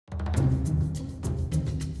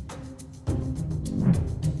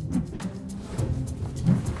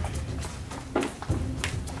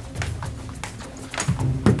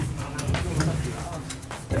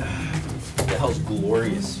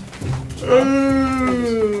glorious.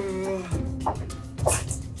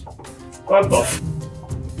 What the?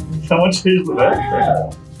 How much is the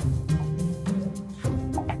back?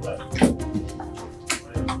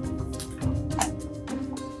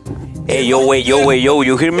 Hey, yo,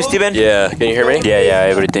 you hear me, Steven? Yeah, can you hear me? Yeah,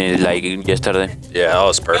 everything is like yesterday. Yeah, that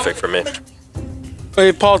was perfect for me.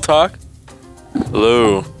 Hey, Paul, talk.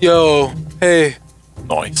 Hello. Yo, hey,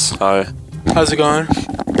 Nice. Hi. how's it going?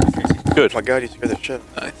 Good. Oh my god, you hear that shit.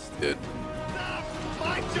 Nice, dude.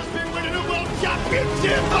 I've just been winning a world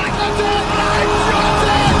championship. Takes the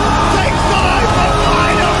life of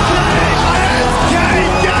final play. SK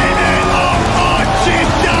Gaming are marching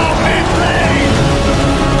down mid-lane.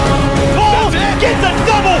 Oh, get the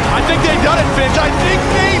double. I think they done it, Finch. I think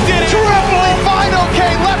they did it. Triple final K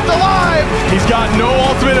left alive. He's got no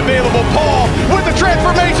ultimate available. Paul with the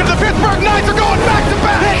transformation. The Pittsburgh Knights are going back to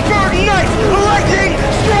back. Pittsburgh Knights, lightning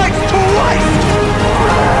strikes twice.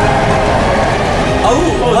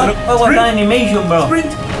 Oh, what animation, bro?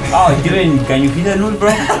 Oh, Steven, can you feel the noise, bro?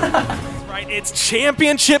 Right, it's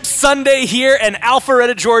Championship Sunday here in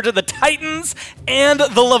Alpharetta, Georgia. The Titans and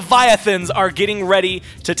the Leviathans are getting ready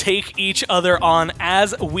to take each other on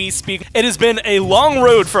as we speak. It has been a long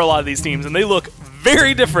road for a lot of these teams, and they look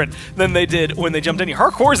very different than they did when they jumped in here.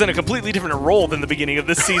 Hardcore's in a completely different role than the beginning of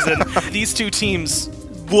this season. These two teams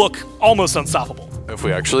look almost unstoppable. If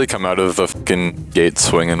we actually come out of the fucking gate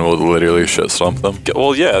swinging, we'll literally shit stomp them.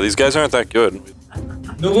 Well, yeah, these guys aren't that good.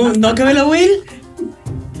 No acabé la Will,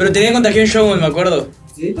 pero tenía contagión Shogun, me acuerdo.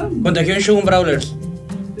 Contagión Shogun Brawlers.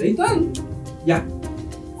 Ya.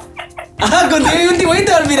 Ah, contagión último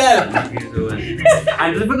hito al final.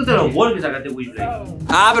 Entonces fue contra los Wolves que sacaste Windplay.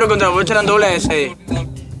 Ah, pero contra los Wolves eran doble S.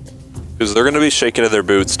 Because they're going to be shaking in their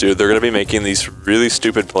boots, dude. They're going to be making these really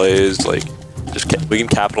stupid plays. Like, we can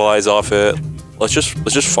capitalize off it. Let's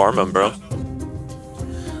just farm them, bro.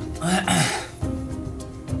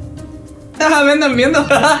 Ah, me andan viendo.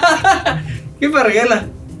 Qué parguela.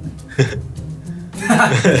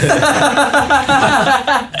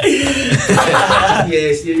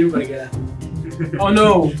 Yes, you parguela. Oh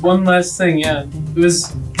no, one last thing, yeah. It was,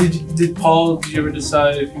 did Paul, did you ever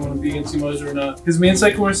decide if you want to be against Emoja or not? Because me and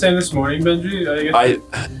Psycho were saying this morning, Benji,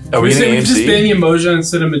 Are we we in just AMC? banning Emoja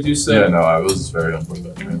instead of Medusa. Yeah, no, I was very on board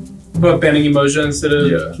with that, man. But banning Emoja instead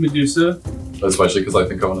of Medusa. Especially because I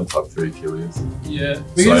think I'm in the top 3 Achilles. Yeah.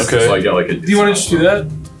 So I get like a. Do you want to just do that?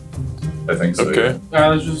 I think so. Okay. Yeah.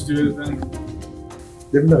 Alright, let's just do it then.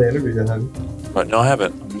 You haven't done an interview yet, have you? No, I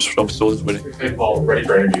haven't. I'm still waiting. Hey, Paul, ready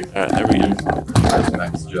for interview. All right, there we go.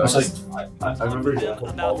 Next job. I remember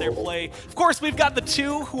About their play. Of course, we've got the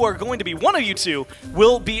two who are going to be, one of you two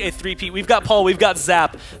will be a three-peat. We've got Paul, we've got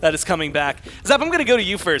Zap that is coming back. Zap, I'm going to go to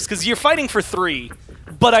you first because you're fighting for 3.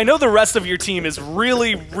 But I know the rest of your team is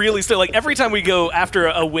really, really still. Like, every time we go after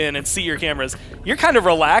a win and see your cameras, you're kind of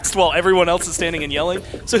relaxed while everyone else is standing and yelling.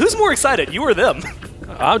 So who's more excited, you or them?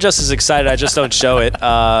 I'm just as excited. I just don't show it.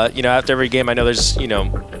 You know, after every game, I know there's, you know,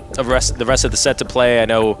 the rest of the set to play. I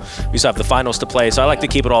know we still have the finals to play, so I like to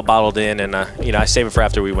keep it all bottled in, and you know, I save it for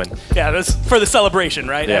after we win. Yeah, that's for the celebration,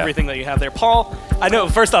 right? Yeah. Everything that you have there. Paul, I know,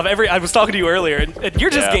 first off, I was talking to you earlier, and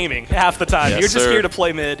you're just gaming half the time. Yes, you're just sir. here to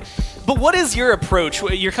play mid. But what is your approach?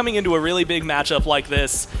 You're coming into a really big matchup like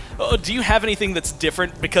this. Do you have anything that's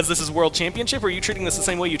different because this is World Championship, or are you treating this the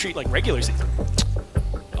same way you treat like regular season?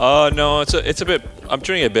 No, it's a bit. I'm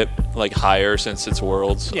treating it a bit like higher since it's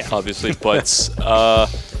Worlds, obviously. But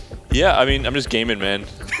yeah, I mean, I'm just gaming, man.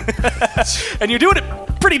 And you're doing it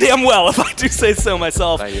pretty damn well, if I do say so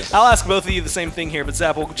myself. Thank you. I'll ask both of you the same thing here, but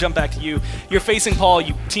Zap, we'll jump back to you. You're facing Paul.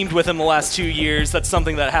 You teamed with him the last 2 years. That's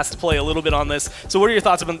something that has to play a little bit on this. So what are your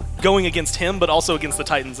thoughts about going against him, but also against the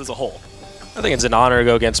Titans as a whole? I think it's an honor to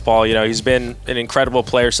go against Paul. You know, he's been an incredible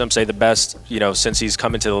player. Some say the best, you know, since he's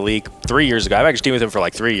come into the league 3 years ago. I've actually teamed with him for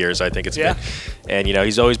like 3 years, I think it's been. And, you know,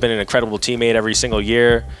 he's always been an incredible teammate every single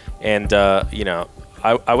year. And, you know,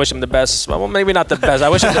 I wish him the best. Well, maybe not the best. I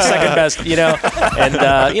wish him the second best, you know.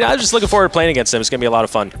 And, you know, I'm just looking forward to playing against him. It's going to be a lot of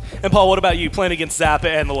fun. And, Paul, what about you playing against Zappa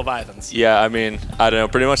and the Leviathans? Yeah, I mean, I don't know,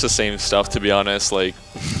 pretty much the same stuff, to be honest. Like,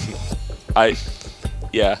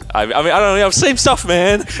 yeah, I mean, I don't know, same stuff,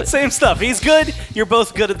 man. Same stuff. He's good. You're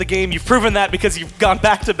both good at the game. You've proven that because you've gone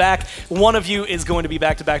back-to-back. One of you is going to be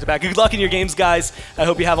back-to-back-to-back. Good luck in your games, guys. I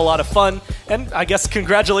hope you have a lot of fun. And I guess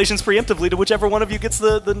congratulations preemptively to whichever one of you gets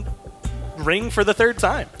the ring for the 3rd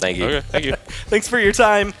time. Thank you. Okay, thank you. Thanks for your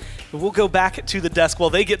time. We'll go back to the desk while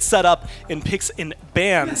they get set up in picks and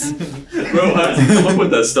bans. Bro, how did you come up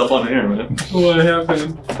with that stuff on air, man? What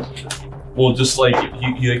happened? Well, just like,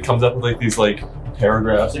 he like, comes up with like these like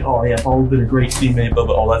paragraphs, like, oh yeah, Paul's been a great teammate, blah,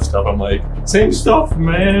 blah, all that stuff. I'm like, same stuff,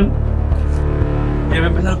 man. Ya me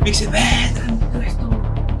empezaron los pixels.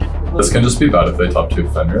 This can just be bad if they top 2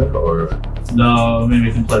 Fenrir, or... No, maybe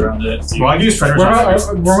we can play around it. Well, I can use Fenrir.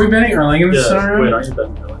 Were we banning Erlang in this scenario? Wait, aren't you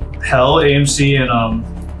banning Erlang? Hell, AMC, and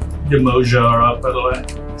Demoja are up, by the way.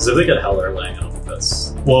 Because if they get Hell or Erlang, I don't think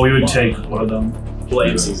that's... Well, we would take one of them. Well,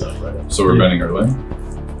 AMC's up, right? So we're banning Erlang?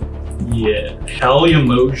 Yeah. Hell,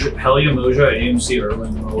 Demoja, AMC,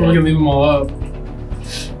 Erlang. We're gonna leave them all up.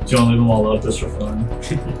 Do you want to leave them all up just for fun?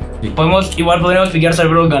 Igual podríamos piquear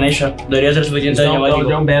Cerebro Ganesha. Debería ser suficiente cinemático.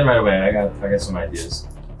 Don't ban right away. I got some ideas.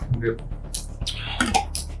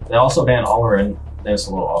 They also ban Olerin. That's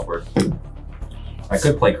a little awkward. I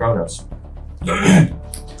could play Kronos.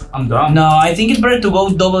 I'm done. No, I think it's better to go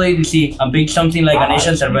double ADC and pick something like Ganesha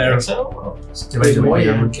and Cerebro.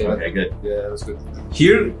 Okay, good. Yeah, that's good.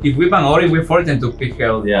 Here, if we ban Ori, we force them to pick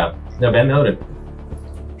Hell. Yeah. No, ban noted.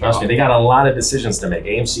 Trust me, they got a lot of decisions to make.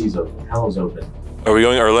 AMC's open. Hell's open. Are we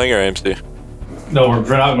going Erlang or AMC? No,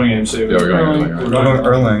 we're not going AMC. Yeah, we're going Erlang. We're going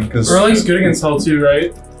Erlang, because... Erlang's good against Hell too,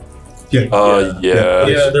 right? Yeah.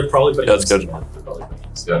 Yeah. They're probably putting That's good.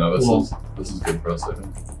 Yeah, no, this is good for us, I think.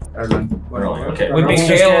 Erlang. Okay. We pick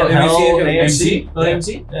Hell, AMC.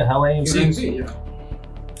 AMC? Yeah, Hell AMC.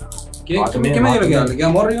 ¿Qué medio le queda? ¿Le queda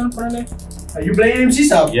Morrigan, ponele? Are you playing AMC,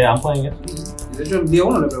 Sab? Yeah, I'm playing it. De hecho, el día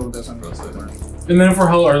 1 le pregunté a San. And then if we're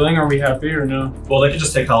Hell Erlang, are we happy or no? Well, they could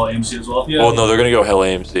just take Hell AMC as well. Yeah. Well, no, they're gonna go Hell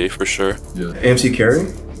AMC for sure. Yeah. AMC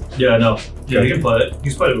carry? Yeah, no. Yeah, he can play it.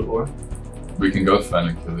 He's played it before. We can go Fen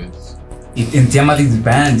Achilles. In Tiamat's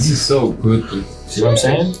band, this is so good. See what I'm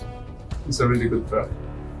saying? It's a really good draft.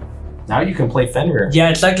 Now you can play Fenrir. Yeah,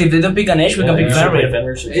 exactly. If they don't pick Ganesh, we can pick Fenrir.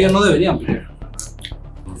 Ellos no deberían picar.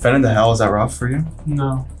 Fen in the Hell, is that rough for you?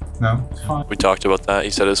 No. No? It's fine. We talked about that. He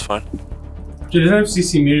said it's fine. It doesn't have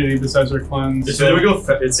CC immunity besides our cleanse. It's either we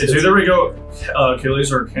go Achilles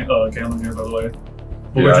or Camlin here, by the way.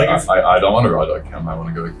 Yeah, I don't want to ride like Cam. I want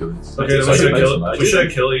to go Achilles. Okay, then we should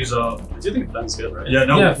Achilles. I do think Fen's good, right? Yeah,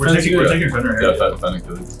 no, Yeah, we're taking Fenrir here. Yeah, Fen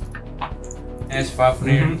Achilles. It's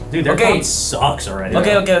Fafnir. Dude, their comp sucks already.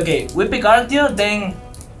 Okay. We pick Artio, then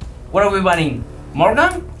what are we banning?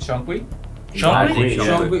 Morgan? Shankui?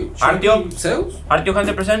 Artio? Zeus? Artio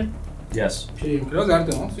 100%? Yes. Sí, creo que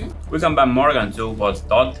Arte, ¿no? Sí. We can ban Morgan too, but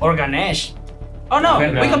Dot. Or Ganesh? Oh no,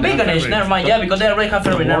 we can pick Ganesh, never mind, yeah, because they already have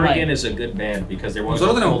Fenrir, never Morrigan mind. is a good band because they want to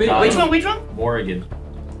Nosotros go full tenemos dive. Which one? Morrigan.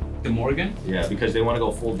 The Morgan? Yeah, because they want to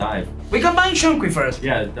go full dive. We can ban Shankui first.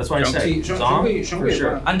 Yeah, that's what I said. Shankui, for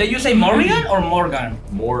sure. And then you say Morrigan or Morgan?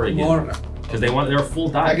 Morrigan. Because they're full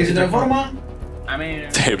dive. que se transforma. I mean...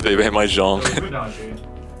 They ban my Zhong.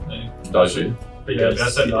 Daji. Yeah,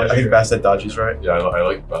 Best at I think Best at Dodgy's right. Yeah, I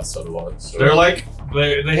like Best a lot. So. They're like,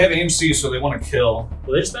 they have AMC, so they want to kill.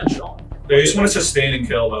 Well, they just banned Sean. They just want to sustain and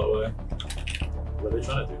kill, by the way. What are they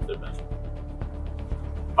trying to do? They're banned.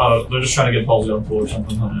 They're just trying to get Palsy on full or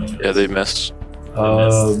something. Yeah, they missed.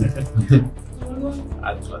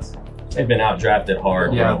 They've been outdrafted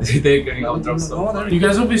hard. Yeah, bro. they're getting outdrafted. You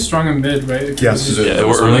guys will be strong in mid, right? Yes. Yeah,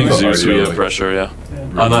 we're early Zeus, we have pressure, yeah.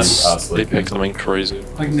 Yeah. Unless they pick something crazy.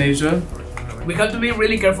 Like Nasia. We have to be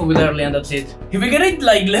really careful with early and that's it. If we get it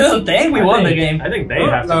like level 10, we won the game. I think they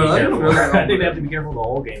have to be careful. I think they have to be careful the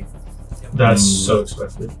whole game. That's so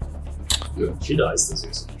expected. Yeah. She dies to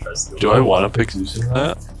Zeus if she tries to go. Do I want to pick Zeus in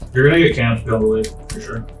that? You're gonna get camped, go away, for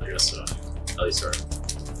sure. I guess so. At least our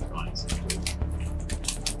drawings.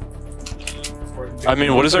 I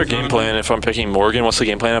mean, what is our game plan if I'm picking Morgan? What's the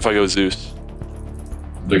game plan if I go Zeus?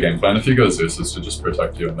 The game plan if you go Zeus is to just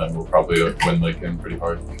protect you, and then we'll probably win late game pretty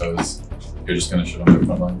hard because you're just gonna shit on their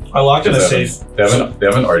front line. I locked in a safe. They have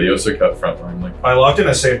an Ardiosa cut front line. Like I locked in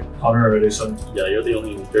a safe hunter already, so Yeah, you're the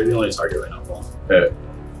only target right now, Paul.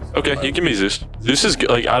 Okay, you can be Zeus. Zeus is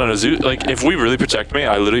like, I don't know, Zeus. Like if we really protect me,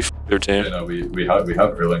 I literally f their team. you know, we have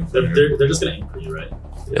Erling. They're just gonna aim for you, right?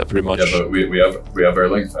 Yeah, pretty much. Yeah, but we have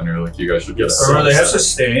Erling Fenrir. Like you guys should get. Or they have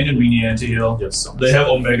sustain and mini anti-heal. They have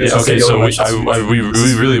Omega. Yeah, okay, so we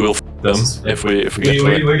really will f them if we get to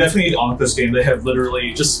it. We definitely need on this game. They have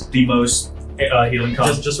literally just the most healing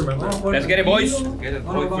cost. Just remember. Let's get it, boys. Get it,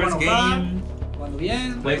 boys. First game.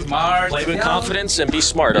 Play smart. Play with confidence and be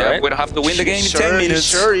smart, Yeah, alright? we don't have to win the game in 10 minutes.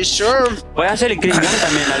 Sure. Puede hacer el criminal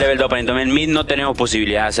también a level 2, aparentemente. En mid no tenemos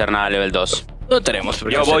posibilidad de hacer nada a level 2. No tenemos.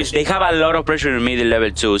 Yo, boys, they have a lot of pressure in mid in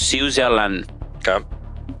level 2. Zeus Erland. Okay.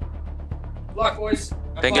 Luck, boys.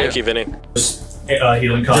 Thank you, Vinny.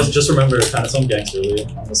 Healing cost. Just remember kind of some ganks early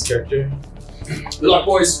on this character. Good luck,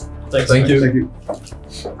 boys. Thank you.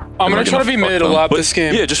 I'm gonna try to be mid a lot this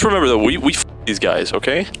game. Yeah, just remember that we f these guys,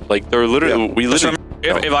 okay? Like they're literally we literally.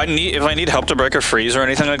 If I need help to break or freeze or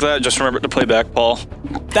anything like that, just remember to play back, Paul.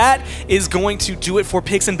 that is going to do it for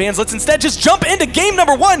Picks and Bans. Let's instead just jump into game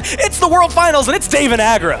number 1. It's the World Finals, and it's Dave and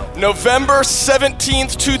Aggro. November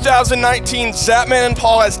 17th, 2019, Zapman and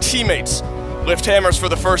Paul as teammates lift hammers for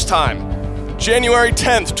the first time. January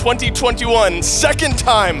 10th, 2021, second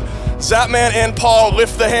time Zapman and Paul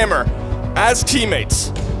lift the hammer as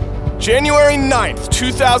teammates. January 9th,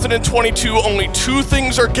 2022, only 2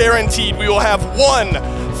 things are guaranteed. We will have 1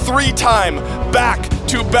 3-time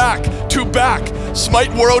back-to-back-to-back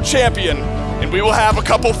SMITE World Champion, and we will have a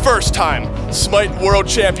couple first-time SMITE World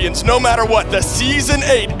Champions. No matter what, the Season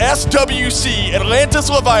 8 SWC Atlantis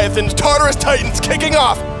Leviathans Tartarus Titans kicking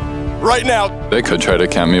off right now. They could try to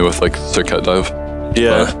cam me with like Circuit dive.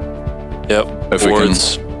 Yeah. Yep. If we can.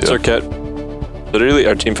 Circuit. Literally,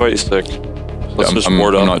 our team fight is sick. Let's just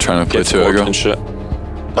ward up. I'm not trying to play too aggro. And shit.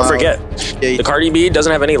 Don't forget, the Cardi B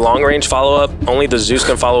doesn't have any long range follow up. Only the Zeus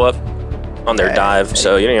can follow up on their dive,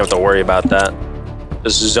 so you don't even have to worry about that.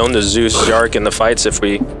 Just zone the Zeus Jark in the fights if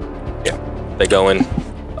they go in.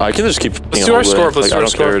 I can just keep. Let's do our score. Let's do our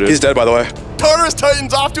score. He's dead, by the way. Tartarus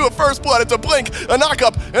Titans off to a first blood. It's a blink, a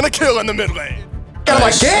knock-up, and a kill in the mid lane. Get out of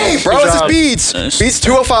my game, bro. This is Beats. Beats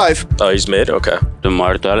 205. Oh, he's mid? Okay.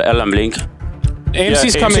 Ellen blink.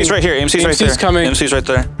 AMC's coming. AMC's right here. AMC's right there. Coming. AMC's right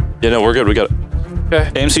there. Yeah, no, we're good. We got it.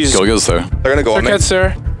 Okay. AMC's Gilga's there. They're gonna go on me.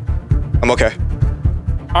 Sir. I'm okay.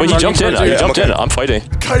 Wait, he jumped in. He jumped in. I'm fighting.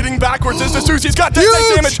 Kiting backwards is the Zeus. He's got death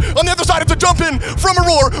damage. On the other side, it's a jump in from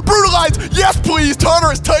Aurora. Brutalized. Yes, please.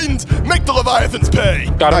 Tartarus Titans make the Leviathans pay.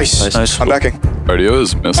 Got him. Nice. I'm backing. Cardio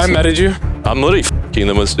is missed. I meted you. I'm literally f***ing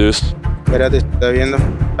them with Zeus. Espérate, está viendo.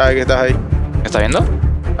 Sabe que estás ahí. ¿Está viendo?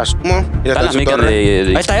 Asumo. Mira, está en su torre.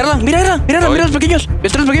 Ahí está Erlan. Mira Erlan. Mira Erlan. Mira los pequeños.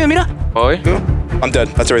 Los 3 pequeños, mira. I'm dead.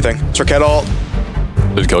 That's everything. Circuit ult.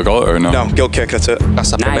 Did Gil go or no? No, Gil kick. That's it.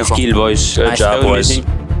 Nice kill, boys. Good job, boys.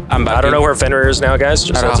 I'm back. I don't know where Fenrir is now, guys.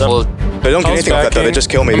 Just heads up. They don't get anything off that though. They just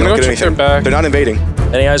kill me. They don't get anything. They're not invading.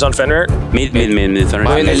 Any eyes on Fenrir? Mid. Ellen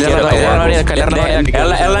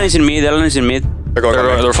is in mid. Ellen is in mid.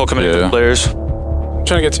 They're full committed players. I'm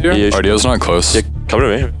trying to get to you. Cardio's not close. Yeah, come to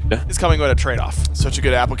me. Yeah. He's coming with a trade-off. Such a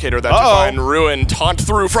good applicator. That divine ruin taunt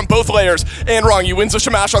through from both layers. And wrong, you wins the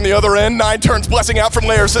Shamash on the other end. 9 turns blessing out from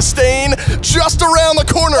layers. Sustain just around the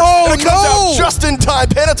corner. Oh, and it comes out just in time.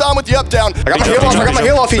 Panatom with the up down. I got my heal off. I got my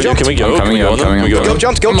heal off. He jumped. Can we go? Coming. Gil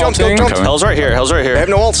jumps. Hell's right here. Hell's right here. They have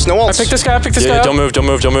no ults. No ults. I picked this guy. Yeah, don't move.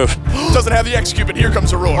 Doesn't have the execute, but here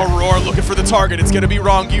comes Aurora. Aurora looking for the target. It's going to be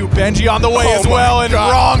Wrong You. Benji on the way as well. And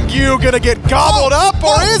Wrong You going to get gobbled up,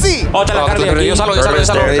 or is he? Yo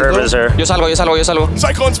salgo.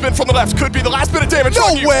 Cyclone spin from the left could be the last bit of damage.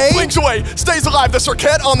 No way! Blinks away, stays alive. The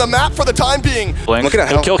Circuit on the map for the time being. Blink. Look at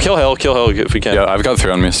that. Kill hell if we can. Yeah, I've got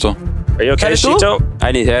 3 on me still. Are you okay, Shinto?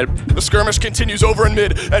 I need help. The skirmish continues over in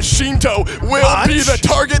mid as Shinto will be the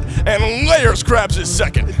target and Layers grabs his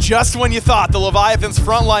second. Just when you thought the Leviathans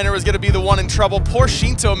frontliner was going to be the one in trouble, poor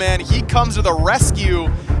Shinto, man, he comes to the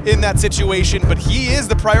rescue in that situation, but he is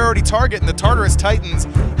the priority target, and the Tartarus Titans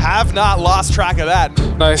have not lost track of that.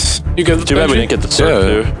 Nice. You good? Too bad we didn't get the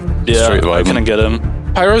circle. Yeah, I couldn't get him.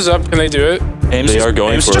 Pyro's up. Can they do it? They are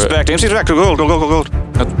going for just it. back. AMC's back. Go. They're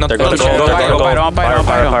going to Pyro.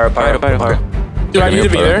 Do I need to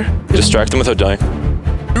be there? Distract them without dying.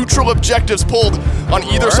 Neutral objectives pulled on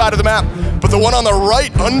either side of the map, but the one on the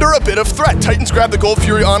right under a bit of threat. Titans grab the Gold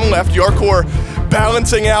Fury on left. Yarkor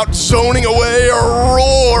balancing out, zoning away.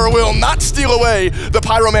 Roar will not steal away the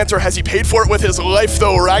Pyromancer. Has he paid for it with his life,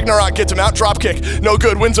 though? Ragnarok gets him out. Dropkick. No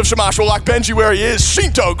good. Winds of Shamash will lock Benji where he is.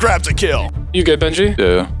 Shinto grabs a kill. You good, Benji?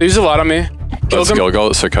 Yeah. They use a lot on me. That's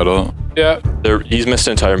Gilgal, Circuit. Yeah. He's missed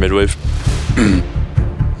an entire midwave.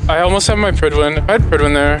 I almost have my Pridwin. If I had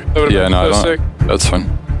Pridwin there, that would have been sick. That's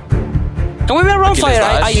fine. Can we be around fire?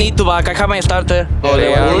 I need to back. I have my starter. Oh,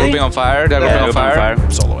 they are grouping on fire. They're grouping on fire.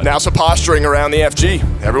 Now some posturing around the FG.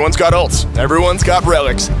 Everyone's got ults. Everyone's got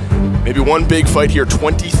relics. Maybe one big fight here,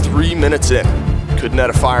 23 minutes in. Couldn't add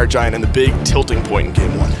a fire giant in the big tilting point in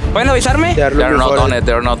game 1. ¿Pueden avisarme? They're not on it.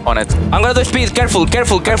 They're not on it. I'm gonna do speed. Careful. I'm gonna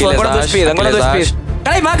do speed. I'm gonna do speed.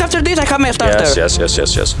 Can I back after this? I have my starter.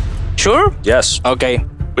 Yes. Sure? Yes. Okay.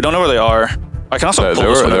 We don't know where they are. I can also pull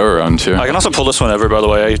this one. They were around too. I can also pull this whenever, by the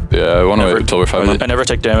way. I want to wait until we're 5 man. I never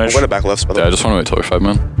take damage. I'm going to back left, by the way. I just want to wait until we're 5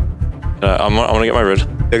 man. I want to get my red.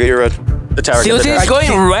 Yeah, get your red. The tower. COC is going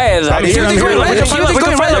red. We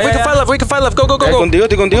can fight left. Go.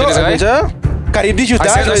 Contigo. Karib, did you die? I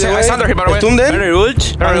stand here, by the way. I'm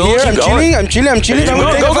chilling. Go. On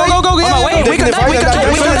my way. We can die.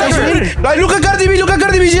 Look at Cardi B. We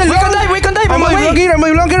can die. I'm my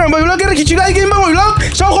blocker. Kichigai game, my block.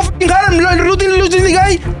 So fucking hard. I'm losing the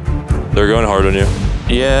guy. They're going hard on you.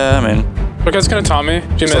 Yeah, man. What guy's gonna Tommy?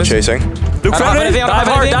 Still chasing. Luke Fenrir,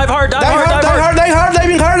 dive hard,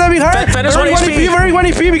 diving hard. Fenris Very 1 EP, very 1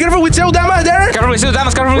 EP. Be careful with Zeo Damas there. Careful with Zeo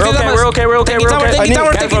Damas, careful with Zeo Damas. We're okay.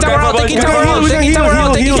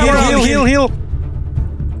 Heal.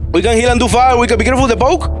 We can heal and do fire. We can be careful with the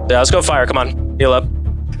poke. Yeah, let's go fire. Come on, heal up.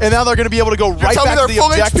 And now they're going to be able to go right back to the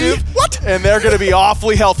objective. What? And they're going to be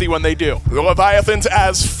awfully healthy when they do. The Leviathans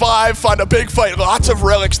as 5 find a big fight. Lots of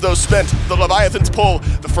relics, though, spent. The Leviathans pull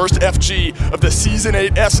the first FG of the Season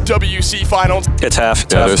 8 SWC Finals. It's half.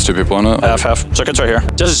 Yeah, there's 2 people in it. Half. Circuit's right here.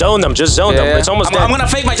 Just zone them. It's almost dead. I'm going to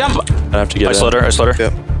fake my jump. I have to get I slowed her.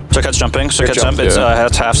 Yeah. Circuit's jumping. Circuit's jump. It's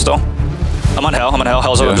half still. I'm on Hell.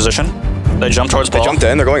 Hell's out of position. They jump towards ball. They jumped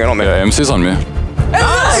in. They're going in on me. Yeah, MC's on me.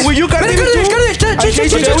 Will you cut it?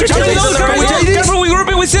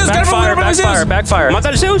 Backfire. Look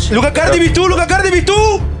at Cardi B2.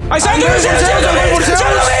 I said it's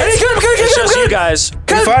just you guys.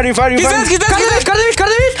 Firing. We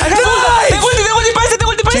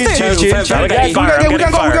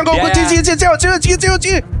can go.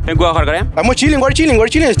 I'm chilling. We're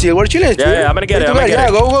chilling still. Yeah, I'm gonna get it. Yeah,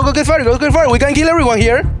 go get fire. We can kill everyone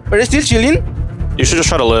here. We're still chilling. You should just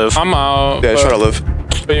try to live. I'm out. Yeah, try to live.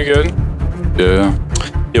 Are you good? Yeah.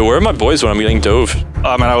 Yo, where are my boys when I'm getting dove?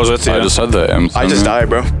 Oh man, I was with you. I just had the M. I just died,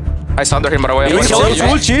 bro. I stunned him, by the way. Estamos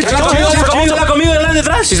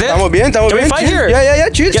bien. Can we fight here? Yeah,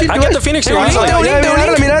 chill. I get the Phoenix here.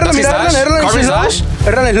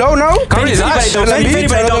 Erlan is low now.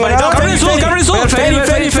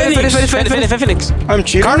 I'm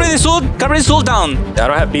chilling. Carmen is sold down. I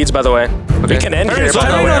don't have beads, by the way. We can end here.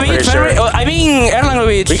 I mean, Erlan no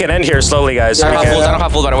beats. We can end here slowly, guys. I don't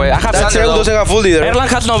have full, by the way. I have Erlan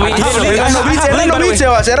has no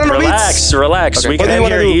beats. Relax. We can end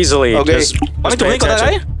here easily. Okay. Just pay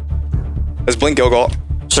attention. Let's blink Gilgal.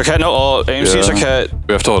 Circuit no ult. AMC Circuit.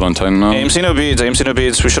 We have to hold on tight now. AMC no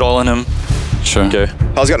beats. We should all in him. Sure. Okay.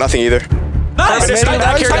 Hell's got nothing either. Carmen's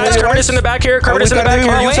in the back here. Carmen's in the back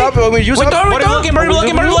here. We're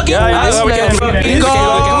blocking. Yeah, we can.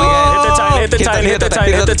 Hit the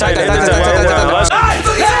titan.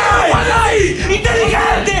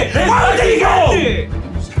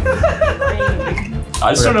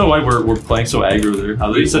 I just don't know why we're playing so aggro there. At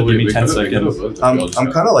least said give me 10 seconds. I'm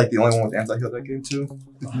kind of like the only one with anti-heal that game too.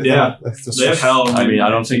 Yeah, they have hell. I mean, I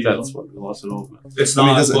don't think that's what we lost at all. It's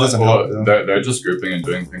not. It doesn't help. They're just grouping and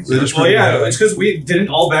doing things. Well, yeah, it's because we didn't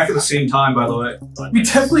all back at the same time, by the way. We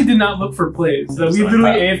definitely did not look for plays. We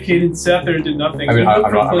literally AFK'd and sat there and did nothing. I mean, I'm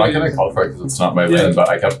not going to call for it because it's not my lane, but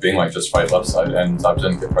I kept being like, just fight left side, and Zap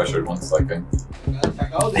didn't get pressured 1 second.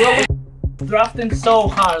 Drafting so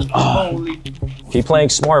hard. Holy. Keep playing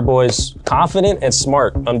smart, boys. Confident and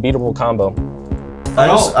smart. Unbeatable combo. I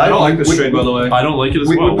don't like this trade, by the way. I don't like it as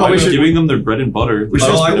well. Why are you giving them their bread and butter? We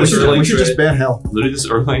should just ban hell. Literally, this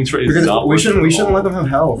Earthling trade is because not we shouldn't let them have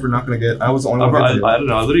hell if we're not going to get. I was the only one. I don't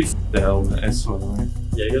know. I literally the hell, man. It's so annoying.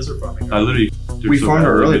 Yeah, you guys are farming. I literally. We farmed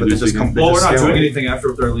early, but they just come. Well, we're not doing anything after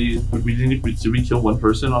with our lead. Did we kill 1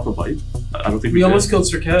 person off a bite? I don't think we almost killed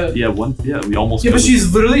Circuit. Yeah, we almost. Yeah, but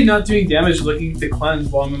she's literally not doing damage, looking to cleanse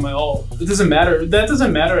while I'm in my ult. It doesn't matter. That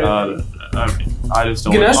doesn't matter. I mean, I just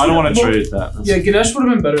don't. I don't want to trade that. Yeah, Ganesh would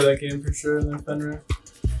have been better that game for sure than Fenrir.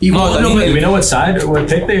 We know what side or what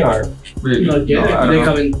pick they are. They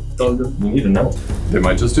haven't told them. We need to know. They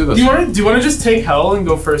might just do this. Do you want to just take Hell and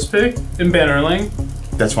go first pick and ban Erling?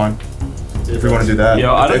 That's fine. If we want to do that.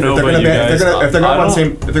 Yeah, I don't know about you guys. If they're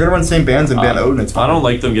gonna run same bands and ban Odin, it's fine. I don't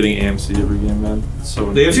like them getting AMC every game, man.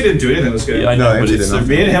 So the AMC didn't do anything this game. Yeah, I know, but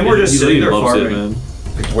me and him were just sitting there farming.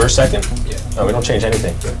 We're second. No, we don't change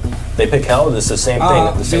anything. They pick Hell. This is the same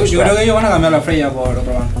thing. The same yo creo que ellos van a cambiar la Freya por otro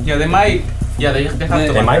banco. Yeah, they might. Yeah, they have to.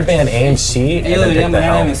 They might ban AMC and then pick the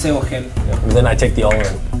Hell. And then I take the All-In.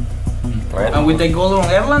 Right? And we take gold on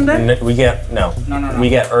Erlang then? We get no. We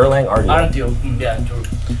get Erlang RDO. RDO. Yeah, true.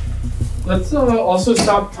 Let's also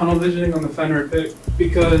stop tunnel visioning on the Fenrir pick,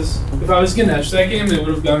 because if I was Ganesh that game, they would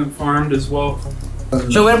have gotten farmed as well.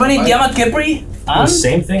 So we're running Tiamat Kepri? The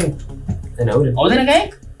same thing in Odin. Odin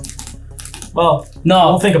again? Well, no.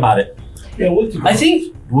 We'll think about it. Yeah, I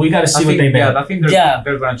think we got to see what they ban. Yeah, I think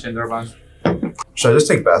they're going to change their bunch. Should I just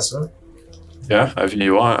take Basta? Yeah, if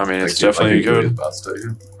you want. I mean, it's definitely good.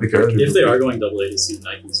 If they are going double ADC,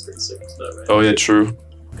 Nike's pretty sick to that, right? Oh yeah, true.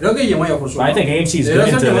 Creo que Yemoya por su. I think AMC is good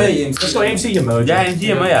into it. Let's go AMC Yemoya. Yeah, AMC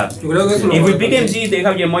Yemoya. If we pick AMC, they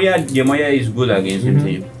have Yemoya is good against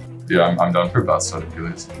AMC. Yeah, I'm down for Basta if you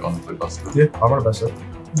guys want to play Basta. Yeah, I want a Basta.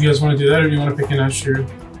 You guys want to do that, or do you want to pick Ganesh here?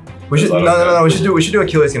 We should no. We should do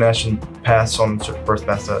Achilles Ganesh and pass on first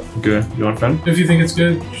Basta. Okay, you want a friend? If you think it's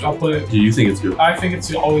good, I'll play it. Do you think it's good? I think it's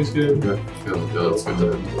always good. Okay, yeah, that's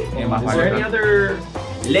good. Yeah, is there any other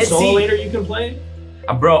Let's Solo see. later you can play.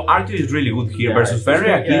 Bro, Artio is really good here versus Ferry.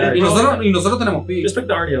 Y nosotros tenemos pick. Just pick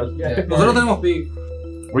the Artio. Yeah, Nosotros tenemos pick.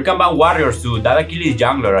 We can ban Warriors too. That Achilles is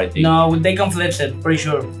jungler, I think. No, they can flex it, pretty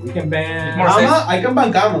sure. We can ban. Kama, I can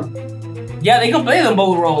ban Kama. Yeah, they can play them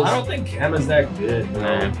both roles. I don't think Kama's that good,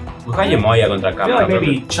 man. We can Yemoya contra I feel Kama. like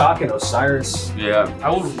maybe Chalk and Osiris. Yeah.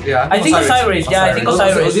 I think Osiris. Yeah, I think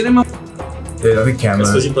Osiris. Dude, I think Kama.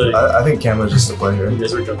 I think Kama is just the play here.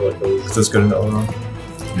 Because it's good in the overall.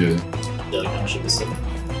 Yeah. What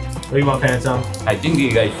do you want, Phantom? I think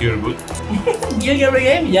you guys here good. You get every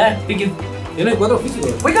game? Yeah, pick it. Tiene 4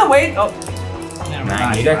 físicos. We can wait. Oh.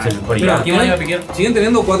 Nah, you guys are pretty young. Siguen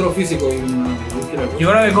teniendo 4 físicos. Yo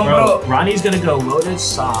creo que compro. Ronnie's gonna go Lotus,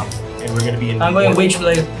 soft, and we're gonna be in. I'm going Witch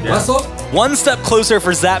Blade. What's up? One step closer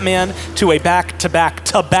for Zapman to a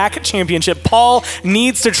back-to-back-to-back championship. Paul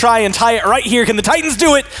needs to try and tie it right here. Can the Titans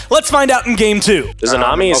do it? Let's find out in game 2. The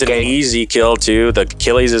Zanami is an easy kill too. The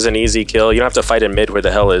Achilles is an easy kill. You don't have to fight in mid where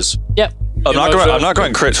the hell is. Yep. I'm not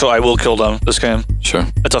going crit, so I will kill them this game. Sure.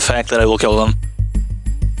 It's a fact that I will kill them.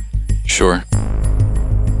 Sure.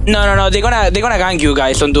 No, they're gonna gank you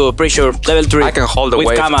guys. Don't do it. Pretty sure. Level 3. I can hold the with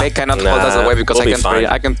wave. Kama. They cannot hold us the wave because we'll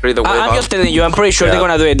I can free the wave. I'm just telling you. I'm pretty sure they're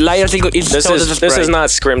gonna do it. Liars think it's This is not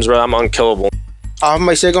scrims, bro. I'm unkillable. I have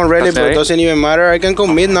my second ready, but it doesn't even matter. I can go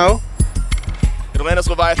mid now. Atlantis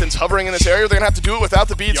Leviathans hovering in this area. They're going to have to do it without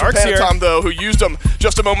the beads from Panatom, though, who used them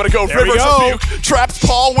just a moment ago. There we Rivers go. of Fuke traps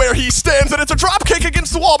Paul where he stands, and it's a drop kick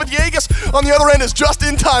against the wall, but Yeagus on the other end is just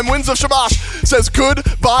in time. Winds of Shamash says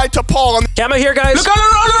goodbye to Paul. Kama here, guys. Look,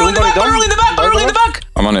 in the back.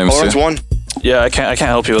 I'm on AMC. Orange 1. Yeah, I can't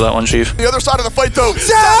help you with that one, Chief. The other side of the fight, though,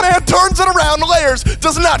 Zapman turns it around. Layers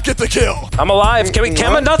does not get the kill. I'm alive. Can we?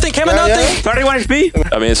 Kama nothing. Kama nothing. 31 HP.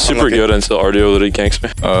 I mean, it's super good until Artio literally ganks me.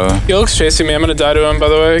 He looks chasing me. I'm gonna die to him, by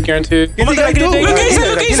the way, guaranteed. Look, Isa!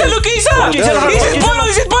 He's in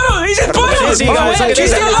Poro! She's alive!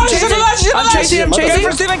 I'm chasing him. Get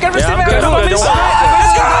for Steven. Let's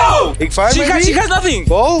go! Big 5, maybe? She has nothing.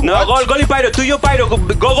 Goal? No, goal y Pyro. Tuyo Pyro.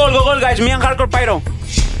 Go, guys. Me and Hardcore Pyro.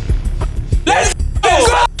 Let's go!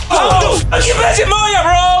 Moya,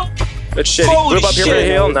 bro! Good shit. He group up here for the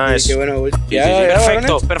heal. Nice.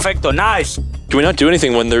 Perfecto. Nice. Can we not do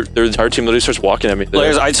anything when their entire team literally starts walking at me?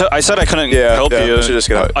 Layers, I said I couldn't help you. Just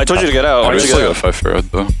get out. I told you to get out. I just got 5 for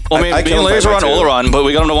it though. Well, I mean, me and Layers were on Oleron, but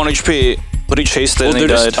we got him to 1 HP. But he chased it and he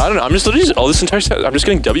died. I don't know. I'm just literally all this entire set. I'm just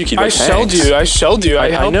getting W keyed. I shelled you.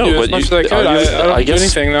 I helped know, you but as much as I could. I don't do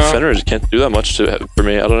anything though. Fenrir can't do that much for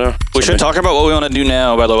me. I don't know. We should talk about what we want to do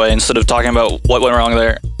now, by the way, instead of talking about what went wrong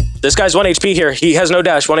there. This guy's 1 HP here. He has no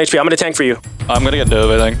dash. 1 HP. I'm gonna tank for you. I'm gonna get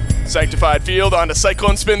Dove, I think. Sanctified Field onto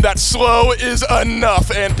Cyclone Spin. That slow is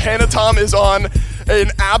enough, and Panatom is on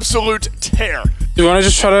an absolute tear. Do you want to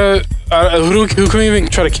just try to... who can we even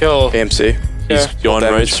try to kill? AMC. He's going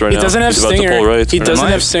rights right now. He doesn't have Stinger. He doesn't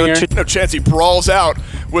have Stinger. No chance. He brawls out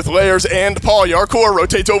with Layers and Paul. Yarkor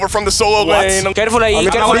rotates over from the solo lane. Careful ahí.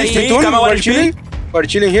 We're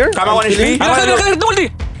chilling here. Kama 1 HP.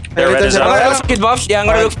 There, red is up. Get buffs. Yeah, I'm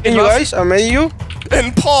gonna look. You guys, I made you.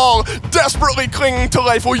 And Paul, desperately clinging to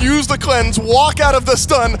life, will use the cleanse, walk out of the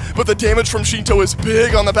stun, but the damage from Shinto is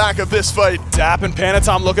big on the back of this fight. Zap and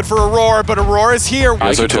Panatom looking for Aurora, but Aurora is here.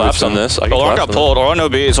 I can collapse on this. Aurora got pulled. Aurora no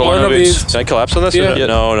beats. Aurora no beats. Can I collapse on this? Yeah.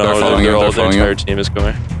 No. Their entire team is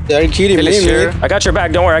going. They're kidding me, man. I got your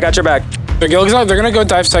back. Don't worry. I got your back. They're gonna go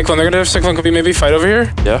dive Cyclone. They're gonna have Cyclone. Could we maybe fight over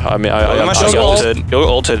here? Yeah, I mean, I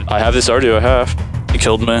ulted. I have this Artio. I have. He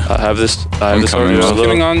killed me. I have this. I'm coming now.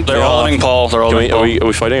 They're holding Paul. They're holding Paul. Are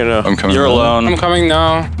we fighting or no? I'm coming. You're alone. I'm coming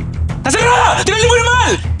now. ¡Tírale muy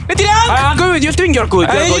mal! ¡Le tiran! I'm good. You're doing your good.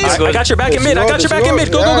 I got your back in mid. I got your back in mid.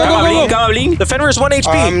 Go. Kama blink. The Fenrir is 1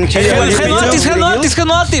 HP. Head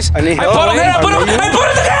notice. I need help. Look at what are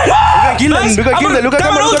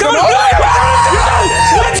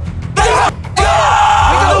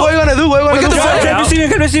you gonna do?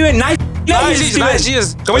 Help Steven. Nice.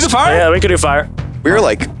 Can we do fire? Yeah, we can do fire. We were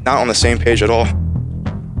like not on the same page at all.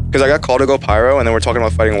 Because I got called to go pyro, and then we're talking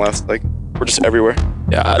about fighting left. Like we're just everywhere.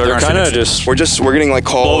 Yeah, they're kind of just. We're getting like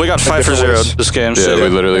called. Well, we got 5 for 0 this game. Yeah, we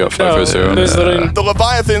literally got 5 for 0. The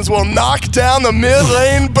Leviathans will knock down the mid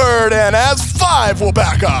lane bird, and as 5 will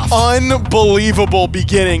back off. Unbelievable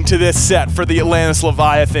beginning to this set for the Atlantis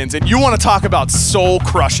Leviathans, and you want to talk about soul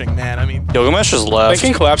crushing, man. I mean, Gilgamesh is left. They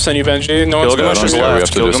can collapse on you, Benji. No one's Gilgamesh is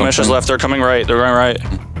left. Gilgamesh is left. They're coming right. They're going right.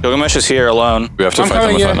 Gilgamesh is here alone. We have to fight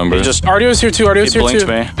them with that number. Ardio's here too. He blinked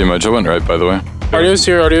me. The Mojo went right, by the way. Audio's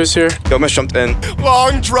here, audio's here. Gomez jumped in.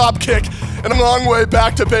 Long drop kick and a long way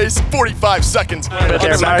back to base. 45 seconds.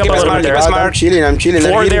 I'm chilling, I'm chilling.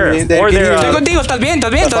 Four there. Four there. Estoy contigo, estás bien,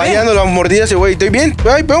 estás bien, Está estás bien. fallando la mordida ese güey. Estoy bien.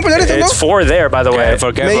 Ay, ¿podemos pelear esto, no? It's 4 there, by the way.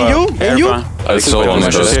 Me you? It's still only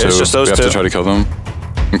those two. It's just those we have two. to try to kill them.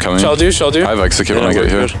 I'm coming. Shall do. I have execute when I get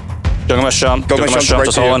here. Gomez jump,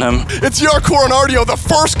 just all on him. It's Yarkor and Ardio, the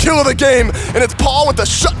first kill of the game, and it's Paul with the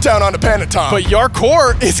shutdown on the Panatom. But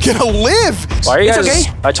Yarkor is gonna live. Why are you It's guys?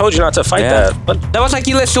 okay. I told you not to fight that. What? That was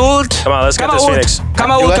Achilles ult. Come on, let's get this Phoenix.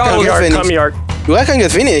 Come out, Come Yark. You guys can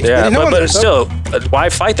get Phoenix. Yeah, There is no one but there. still, why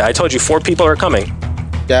fight that? I told you 4 people are coming.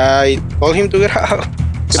 Yeah, I told him to get out.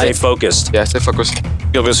 Stay focused. Yeah, stay focused.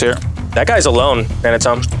 Gilga's here. That guy's alone,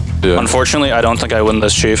 Panatom. Yeah. Unfortunately, I don't think I win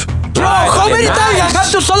this, Chief. Bro, how many times I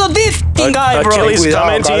have to solo this fucking guy, bro? Achilles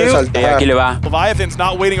coming to you. Aquí le va. Leviathans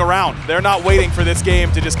not waiting around. They're not waiting for this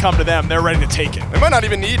game to just come to them. They're ready to take it. They might not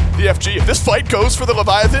even need the FG. If this fight goes for the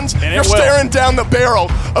Leviathans, And it you're will. staring down the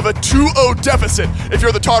barrel of a 2-0 deficit. If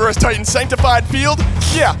you're the Tartarus Titan Sanctified Field,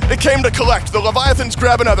 yeah, it came to collect. The Leviathans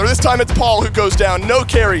grab another. This time it's Paul who goes down. No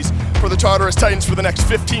carries for the Tartarus Titans for the next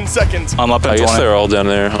 15 seconds. I'm up in I guess 20. they're all down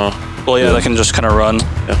there, huh? Well, yeah, they can just kind of run.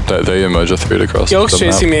 They emerge a 3 across Yolk's the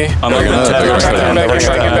map. chasing me. I'm not gonna they're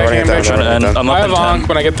I have a honk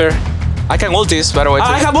when I get there. I can ult this, by the way.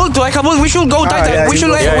 I have ult, We should go Titan. We should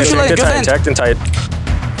let it go. Tech and tight.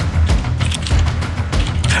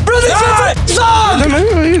 Bro, this is suck!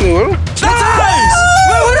 Nice!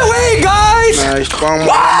 Wait away, guys! Nice. One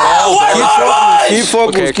Wow, more. Keep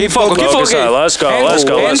focused. Okay, keep focus. Let's go.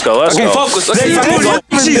 Okay, focus.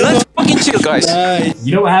 Let's fucking chill, guys.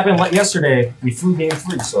 You know what happened yesterday? We flew game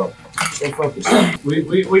 3, so stay focused.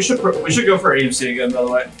 We should go for AMC again. By the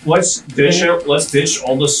way, let's ditch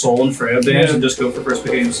all the Soul and Freya bans and just go for first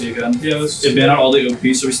pick AMC again. Yeah, it ban out all the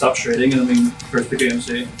OP, so we stop trading and then we first pick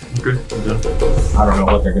AMC. I don't know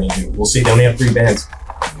what they're gonna do. We'll see. They only have 3 bans.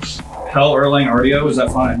 Hell, Erlang Ardio, is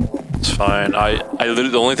that fine? It's fine. I literally,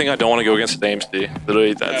 the only thing I don't want to go against is AMC.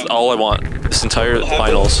 Literally, that's all I want. This entire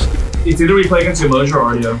finals. It's either we play against Emoji or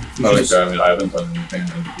Ardio. I mean, I haven't done anything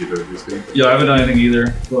in either of these games. Yeah, I haven't done anything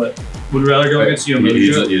either, but would rather go against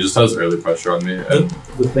Emoji. He just has early pressure on me. And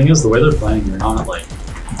The thing is, the way they're playing, they're not like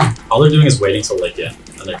all they're doing is waiting till late game.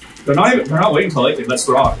 And They're not waiting till late game. That's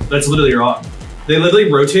wrong. That's literally wrong. They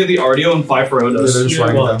literally rotate the Ardio and 5 for Odos. They're just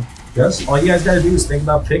running down. Yes. All you guys gotta do is think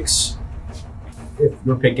about picks. If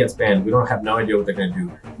your pick gets banned, we don't have no idea what they're gonna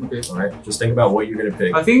do. Okay. All right. Just think about what you're gonna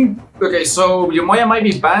pick. I think, okay, so Yomoya might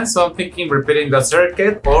be banned, so I'm thinking repeating the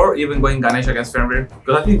circuit or even going Ganesh against Fenrir.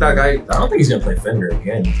 Because I think that guy. I don't think he's gonna play Fenrir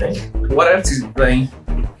again. You think? What else is he playing?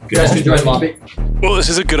 You guys could join Lobby. Well, this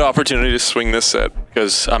is a good opportunity to swing this set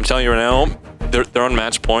because I'm telling you right now, they're on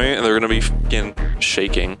match point and they're gonna be fucking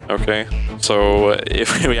shaking. Okay, so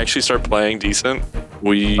if we actually start playing decent,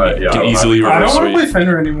 we can easily reverse. I don't want to play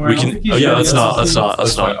Fenrir anymore. We can. Yeah, let's not. I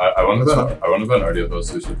want to ban Ardio though,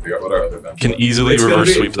 so we should figure out what our other bans can easily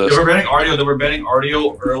reverse sweep this. If we're banning Ardio, then we're banning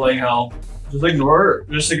Ardio or like Hell. Just ignore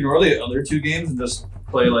the other 2 games and just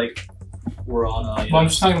play like we're on. Well, I'm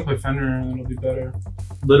just not gonna play Fenrir and it'll be better.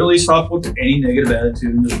 Literally stop with any negative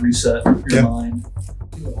attitude and just reset your mind.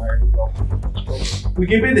 We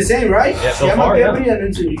keep it the same, right? Yeah, so far, yeah.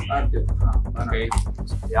 Okay.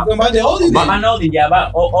 Yeah. Odin, yeah,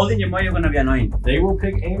 but Odin Yemoya gonna be annoying. They will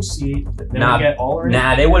pick AMC. Nah, get all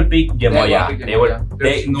they will pick Yemoya.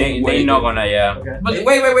 They not gonna, yeah. But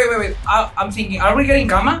wait. I'm thinking, are we getting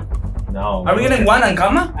Kama? No. Are we getting one and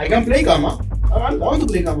Kama? I can play Kama. I want to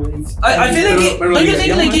play Kama. I feel like don't you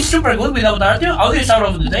think like he's super good without Ardio? Ardio is out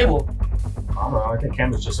of the table. I don't know. I think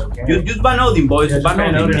Cam is just okay. You just ban Odin, boys.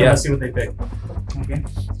 Ban Odin. Yeah. Let's see what they pick. Okay.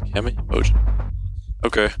 Cam emoji.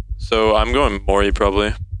 Okay, so I'm going Mori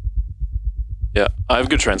probably. Yeah, I have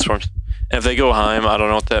good transforms. And if they go Heim, I don't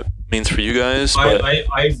know what that means for you guys. But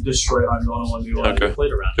I destroy Heim on a 1v1. Okay.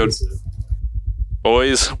 Played around. Good.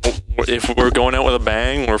 Boys, if we're going out with a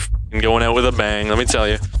bang, we're going out with a bang. Let me tell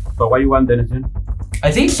you. But why you want Denison?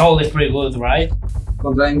 I think Soul is pretty good, right?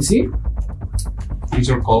 Contra MC? These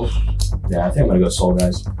are close. Yeah, I think I'm gonna go Soul,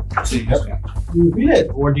 guys. You feel it?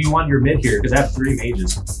 Or do you want your mid here? Because I have 3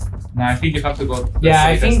 mages. Nah, I think you have to go. Yeah,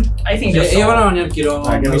 I think just Soul.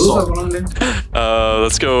 Alright, give me Soul.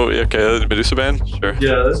 Let's go. Okay, Medusa ban? Sure.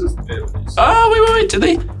 Yeah, this is. Oh, wait. Did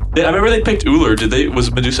they? I remember they picked Ullr.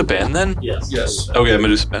 Was Medusa banned then? Yes. Okay,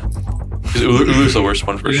 Medusa ban. Because Ullr's the worst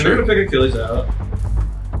one for sure. You're gonna pick Achilles out.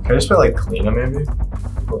 Can I just play like Kleena maybe?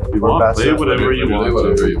 Play whatever you want.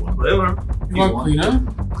 Whatever. You want Kleena?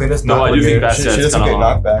 Kleena's No, not I do think Bastet. Bastet's She doesn't kinda get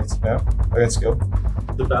hot. knockbacks. Yeah, against skill.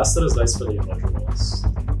 The Bastet is nice for the emoji rolls.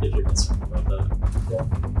 If you're concerned about that.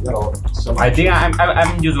 I think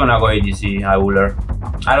I'm just gonna go ADC, Auler.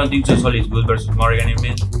 I don't think Sol is good versus Morgan in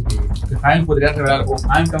mid. Heim podría revelar, o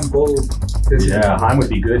Heim can go. Yeah, Heim would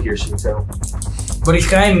be good here, Shinto. But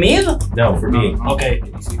is Heim mid? No, for me. Okay.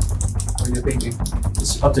 What are you thinking?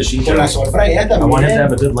 It's up to Shinto. Con la Sofra ya I want him to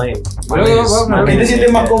have a good lane. ¿Qué te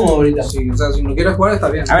sientes más cómodo ahorita? Sí, o sea, si no quieres jugar está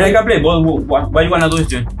bien. I mean, I can play both. What you wanna do,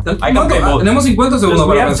 Stu? I can play both. Tenemos 50 segundos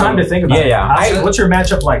We para have time to think about it. What's your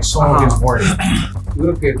matchup like? Sol against Morgan.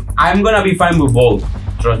 I'm gonna be fine with both.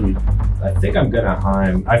 Trust me. I think I'm gonna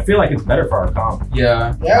Heim. I feel like it's better for our comp.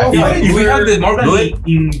 Yeah. If we have the Morgan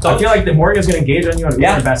in I feel like the Morgan's gonna engage on you and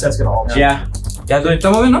the best that's gonna ult. Yeah.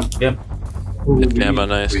 ¿Estamos bien, no? Yeah. Damn,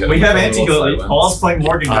 nice. We have anti-heal. Paul's playing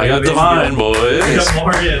Morgan. I got divine, boys. We got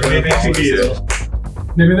Morgan. We have anti-heal.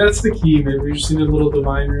 Maybe that's the key. Maybe we just need a little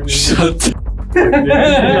divine rune. Shut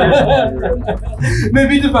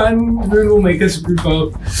Maybe divine rune will make us group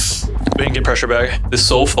up. We can get pressure back. This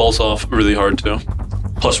soul falls off really hard too.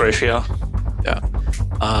 Plus ratio. Yeah.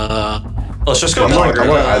 Let's just go poggers. I'm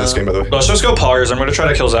going high this game, by the way. Let's just go poggers. I'm gonna try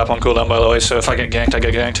to kill Zap on cooldown, by the way, so if I get ganked, I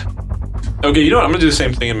get ganked. Okay, you know what? I'm gonna do the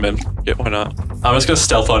same thing in mid. Yeah, why not? I'm just gonna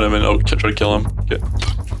stealth on him and try to kill him. Yeah.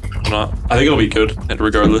 Why not? I think it'll be good,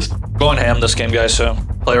 regardless. Going ham this game, guys, so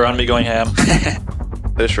play around me going ham. I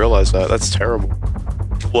just realized that. That's terrible.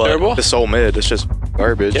 What? Terrible? This soul mid, it's just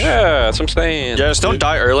garbage. Yeah, that's what I'm saying. Yeah, just don't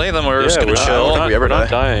die early, then we're just gonna chill. We're not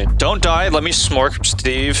dying. Don't die, let me smork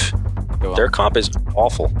Steve. Their comp is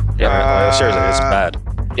awful. Yeah, seriously, it's bad.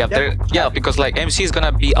 Yeah, because like MC is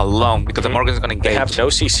gonna be alone because the Morgan's gonna engage. They have no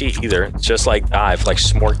CC either. It's just like dive, like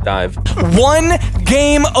smork dive. One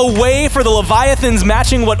game away for the Leviathans,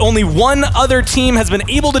 matching what only one other team has been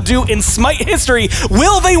able to do in Smite history.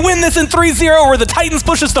 Will they win this in 3-0 or the Titans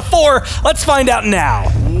push us to 4? Let's find out now.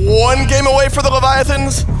 One game away for the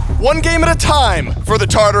Leviathans, one game at a time for the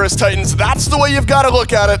Tartarus Titans. That's the way you've got to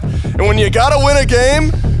look at it. And when you got to win a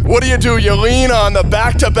game, what do? You lean on the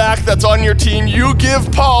back-to-back that's on your team. You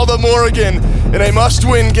give Paul the Morgan in a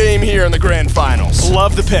must-win game here in the grand finals.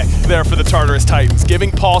 Love the pick there for the Tartarus Titans,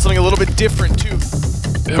 giving Paul something a little bit different too.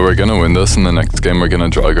 Yeah, we're gonna win this. In the next game, we're gonna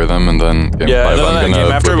Jogger them, and then game 5, I'm gonna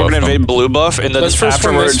after we're gonna invade blue buff, and then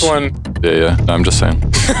afterwards. Yeah. No, I'm just saying.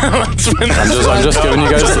 I'm just giving you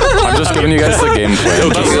guys. I'm just giving you guys the game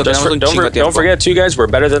plan. Don't forget, too, guys. We're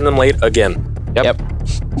better than them late again. Yep.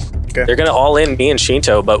 Okay. They're gonna all in me and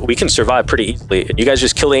Shinto, but we can survive pretty easily. You guys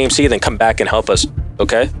just kill the AMC, then come back and help us.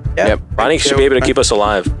 Okay? Yep. Ronnie should be able to keep us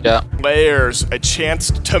alive. Yeah. Layers, a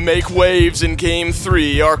chance to make waves in game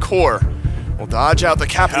 3. Our core will dodge out the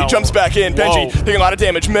captain. He jumps back in. Benji taking a lot of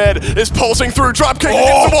damage. Med is pulsing through. Dropkick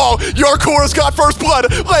against the wall. Yarkor's got first blood.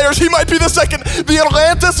 Layers, he might be the second. The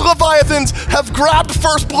Atlantis Leviathans have grabbed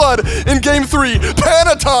first blood in game 3.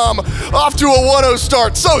 Panatom off to a 1-0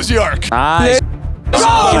 start. So's Yark. Nice. Keep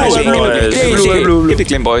it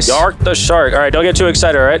clean, boys. Yark the shark. All right, don't get too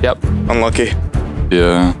excited, all right? Yep. Unlucky.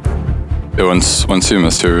 Yeah. Once you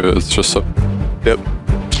missed here, it's just up. Yep.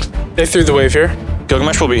 They threw the wave here.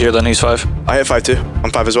 Gilgamesh will be here, then he's 5. I hit 5 too.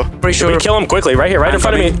 I'm 5 as well. Pretty sure. We kill him quickly, right here, right in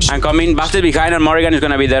front of me. I'm coming. Busted behind, and Morgan is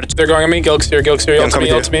gonna be there. They're going at me. Gilg's here.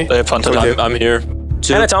 Ults me. They have fun time. I'm here.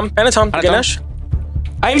 Panatom, Ganesh.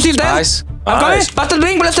 I'm still dead. Nice. I'm coming. Busted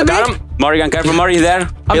blink, busted blink. Morgan, careful, Morgan's there.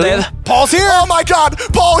 I'm dead. Paul's here! Oh my god!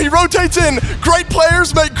 Paul, he rotates in! Great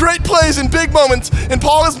players make great plays in big moments, and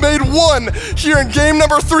Paul has made one here in game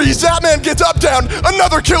number 3. Zapman gets up, down,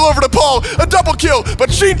 another kill over to Paul, a double kill,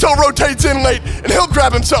 but Shinto rotates in late, and he'll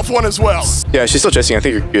grab himself one as well. Yeah, she's still chasing. I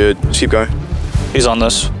think you're good. Just keep going. He's on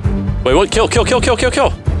this. Wait, what? Kill.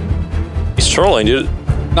 He's trolling, dude.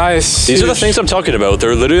 Nice. These are the things I'm talking about.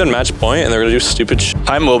 They're literally on match point, and they're gonna do stupid shit.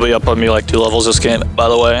 Heim will be up on me like 2 levels this game, by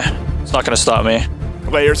the way. It's not gonna stop me.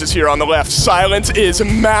 Layers is here on the left. Silence is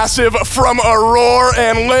massive from Aurora,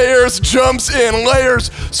 and Layers jumps in. Layers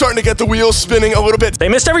starting to get the wheels spinning a little bit. They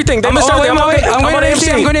missed everything. I'm going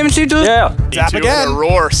to MC too. Yeah. Zap again.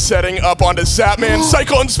 Aurora setting up onto Zapman.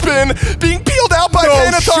 Cyclone spin being peeled out by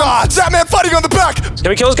Panatom. Zapman fighting on the back. Can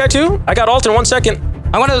we kill this guy too? I got ult in 1 second.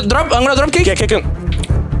 I'm gonna drop kick. Yeah, kick him.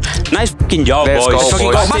 Nice fucking job, boys.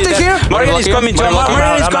 Busted here. Morgan is coming.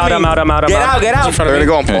 Morgan is coming. I'm out. Get out. They're gonna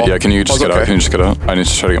go on Paul. Yeah, can you just get out? Can you just get out? I need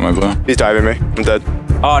to try to get my blue. He's diving me. I'm dead.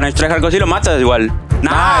 Oh, nice try, Jarko. Si lo matas igual.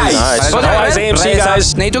 Nice. Nice AMC,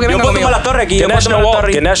 guys. Necesito que venga conmigo. la torre aquí. Ganesh no wall.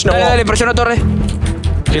 Dale, presiona torre.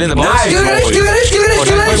 Killing the boss.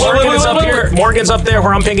 Morgan's up here. Morgan's up there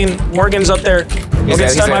where I'm pinging. Morgan's up there. We'll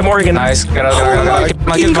get stunned by Morgan. Nice.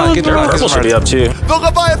 Purple should be up too. The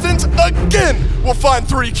Leviathans again will find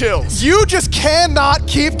 3 kills. You just cannot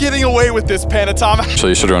keep getting away with this, Panatom. So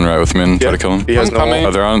you should run right with me and try to kill him. He has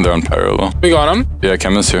no they're on parallel. We got him. Yeah,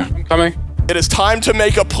 Chem is here. I'm coming. It is time to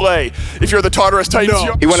make a play. If you're the Tartarus Titans,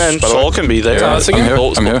 He went in. Soul can be there. I'm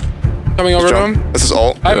here. Coming over to him. This is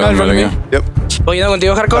all. I'm in front of me. Yep. Voy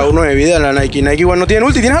contigo, Hardcore. Uno de vida en la Nike. Nike igual no tiene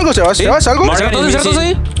ulti. ¿Tienes algo? ¿Se vas algo?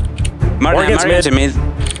 Morgan's mid.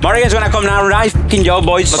 Morgan's gonna come now, right? Fucking job,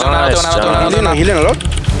 boys. Estoy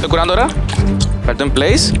curando ahora. Falta en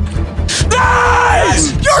place.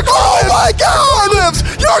 Nice! Your core lives!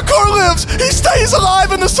 Your core lives! He stays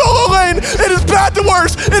alive in the solo lane! It is bad to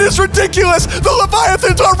worse! It is ridiculous! The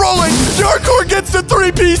Leviathans are rolling! Your core gets the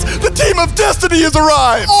 3-piece! The team of destiny has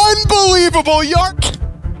arrived! Unbelievable!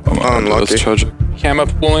 Unlucky. Cam up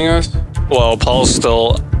pulling us. Well, Paul's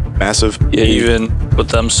still massive. Yeah, even with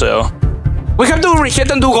them, so. We have to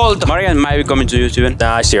reset and do gold. Morgan might be coming to you, Steven.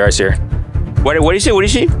 Nah, I see her. Where is she? Where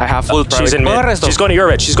is she? I have full private. She's in mid. She's going to your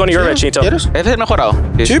red. She's going to your red, Chinto. Este es mejorado.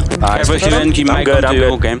 Chip. Careful, Steven. He might come to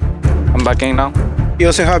you. Okay. I'm backing now. He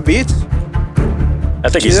doesn't have beats. I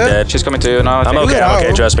think he's dead. She's coming to you now. I'm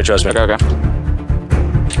okay. Trust me. Okay.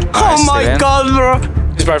 Oh my god, bro.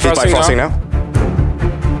 He's bifrosting now.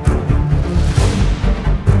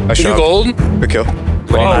 Did you gold? Good kill.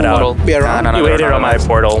 Not out. You waited on my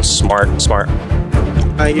portal. Smart.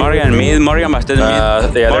 Morgan mid. Morgan bastard mid. Yeah,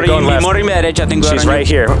 they're going left. Morgan mi derecha. She's right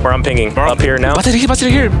here, where I'm pinging. Up here now.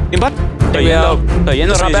 Bastard here. In bot.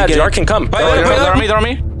 It's not bad. Jar can come. Draw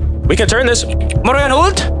me. We can turn this. Morgan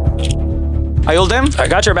ult. I ult them. I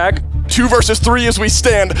got your back. 2 versus 3 as we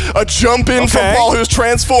stand. A jump in from Paul, who's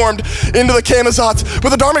transformed into the Kamazats. But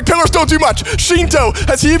the Dharmic Pillars don't do much. Shinto,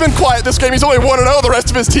 has he been quiet this game? He's only 1-0. The rest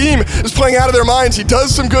of his team is playing out of their minds. He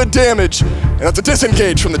does some good damage. And that's a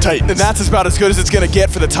disengage from the Titans. And that's about as good as it's going to get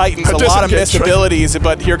for the Titans. A lot of missed abilities,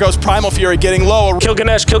 but here goes Primal Fury getting low. Kill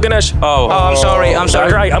Ganesh. Oh, I'm sorry. I'm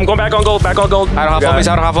I'm going back on gold. I don't have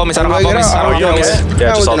homies.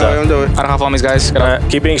 Yeah, just all that. I don't have homies, guys.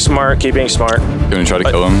 Keep being smart. You're gonna try to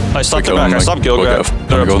kill him. I stopped the back. I stopped Gilgrab.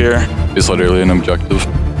 They're up here. He's literally an objective.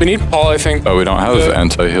 We need Paul, I think. Oh, we don't have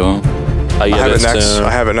anti-heal. I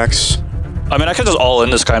have it next. I mean, I could just all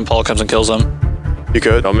in this guy and Paul comes and kills him. You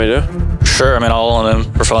could. Want me to? Sure, I mean, I'll all in him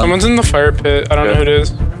for fun. Someone's in the fire pit. I don't know who it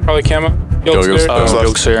is. Probably Kama.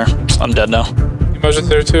 Gilg's here. I'm dead now. Emotion's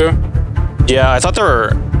there too. Yeah, I thought they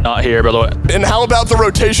were not here, by the way. And how about the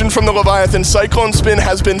rotation from the Leviathan? Cyclone Spin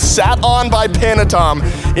has been sat on by Panatom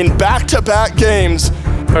in back-to-back games.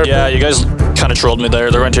 Yeah, you guys kind of trolled me there.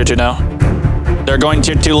 They're going tier 2 now. They're going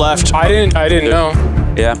tier 2 left. I didn't know.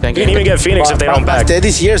 Yeah, thank you. You can even get Phoenix if they don't back.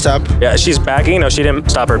 This year's up. Yeah, she's backing. No, she didn't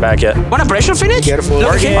stop her back yet. Wanna pressure Phoenix? Careful.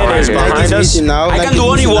 Morgan is behind us. Now. I can do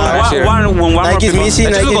only one more. Nike's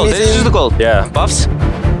missing. This is the goal. Yeah. Buffs.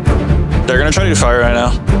 They're gonna try to do fire right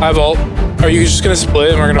now. I vault. Are you just gonna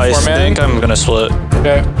split and we're gonna format? I think I'm gonna split.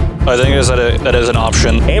 Okay. I think that is an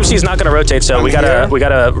option. AMC's not gonna rotate, so we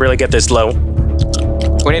gotta really get this low.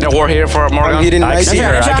 We need a war here for Morgan. I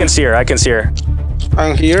can see her.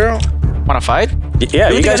 I'm here. Wanna fight? Yeah,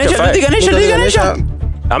 you guys can fight.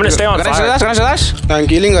 I'm gonna stay on fire. Ganesha. I'm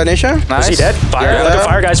killing Ganesha. Nice. Is he dead? Fire. Look at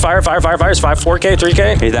fire, guys. Fire. 4K,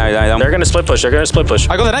 3K. He's down. They're gonna split push. I got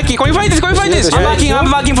the Nike. Can we fight this?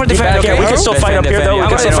 I'm backing for defense. Okay, we can still fight up here though.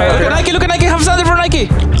 Look at Nike. Have something for Nike.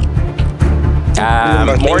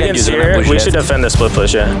 Morgan's here. We should defend the split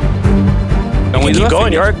push, yeah. You can keep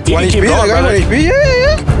going, York. You can keep going, brother.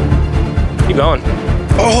 Yeah. Keep going.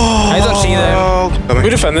 Oh. I don't see them. We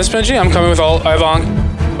defend this, Benji. I'm coming with ult. I have on.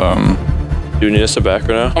 Do you need us to back right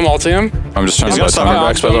now? I'm ulting him. I'm just trying He's to gonna stop her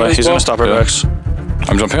backs, by the way. He's gonna stop her backs.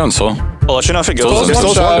 I'm jumping on Soul. I'll let you know if it goes.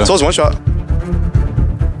 Soul's one shot.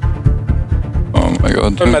 Oh my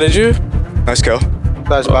god. I meted you. Nice kill.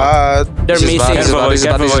 That's bad. They're missing.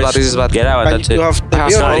 This is bad. Get out. That's it.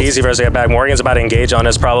 It's not easy for us to get back. Morgan's about to engage on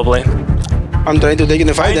us, probably. I'm trying to take in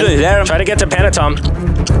the fight. Try to get to Panatom.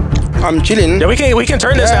 I'm chilling. Yeah, we can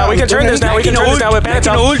turn this now. We can turn this now with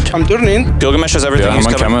Panatom. I'm turning. Gilgamesh has everything. Yeah,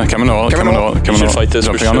 coming to ult. You should fight this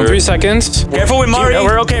for sure. 3 seconds. Careful with Mari.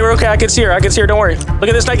 We're okay. I can see her. Don't worry. Look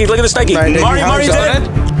at this Nike. Mari's dead.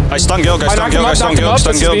 I stun Gil, guys. Stun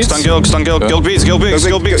Gil. Gil beats.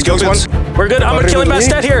 We're good. I'm gonna kill him by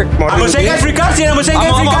stat here. I'm gonna take free cutscene. Help.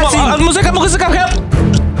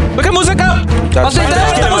 Look at Musaka.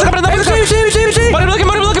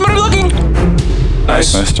 Blocking.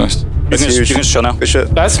 Nice. You can chill now. Good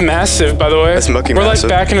shit. That's massive, by the way. That's mucking We're massive.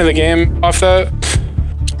 like back into the game off that.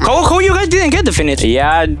 How you guys didn't get the finish?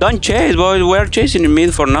 Yeah, don't chase, boys. We're chasing the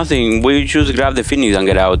mid for nothing. We just grab the finish and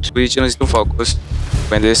get out. We just need to focus.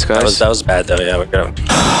 When this guys. That was bad though. Yeah, we're good.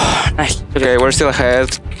 Nice. Okay, we're still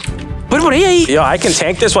ahead. Yo, I can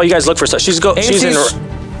tank this while you guys look for stuff. She's in.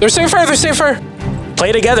 They're staying fire.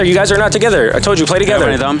 Play together. You guys are not together. I told you, play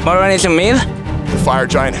together. Morgan is in mid. The Fire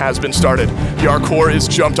Giant has been started. The Arcor is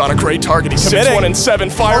jumped on a great target. He's Committing. 6-1 and 7.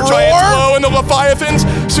 Fire Giant low, and the Leviathans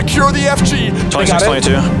secure the FG.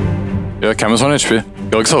 26-22. Yeah, Cam is 1 HP. He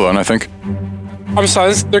looks alone, I think. I'm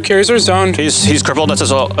silenced. Their carriers are zoned. He's crippled. That's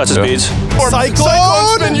his beads.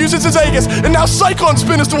 Cyclone Spin uses his Aegis, and now Cyclone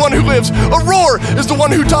Spin is the one who lives. Aurora is the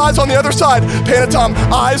one who dies on the other side. Panatom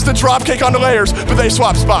eyes the dropkick onto layers, but they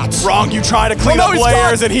swap spots. Wrong, you try to clean up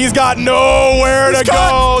layers, and he's got nowhere to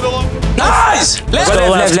go. Nice! Let's go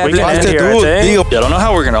left. We can end here, I think. Yeah, I don't know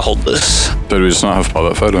how we're gonna hold this. Did we just not have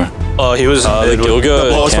Paul fight or? He was the Gilga.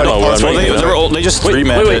 They just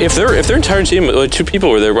three-man. Wait, if their entire team, like 2 people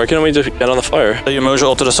were there, why couldn't we just get on the fire? The Emoji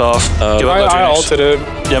ulted us off. I ulted it.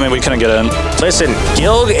 Yeah, I mean, we couldn't get in. Listen,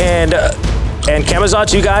 Gilg and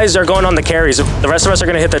Kamazot, you guys are going on the carries. The rest of us are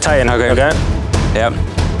going to hit the Titan. Okay? Yep.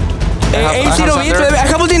 AMC no beats. I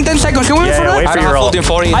have ult in 10 seconds. Can we wait for that? Wait for your ult.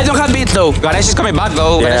 I don't have beats though. Ganesh is coming back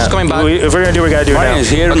though. Ganesh is coming back. If we're going to do it, we got to do it now. Is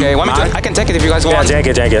here. Okay, I can take it if you guys want. Yeah,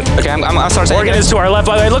 take it. Okay, I'm starting. Morgan is to our left,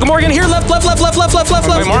 by the way. Look at Morgan here. Left. Wait,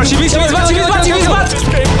 Morgan, she beats back.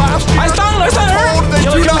 I stun her. They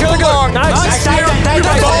do not belong. Nice.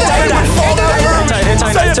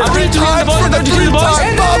 Say it 3 times for the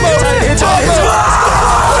 3-time Babo.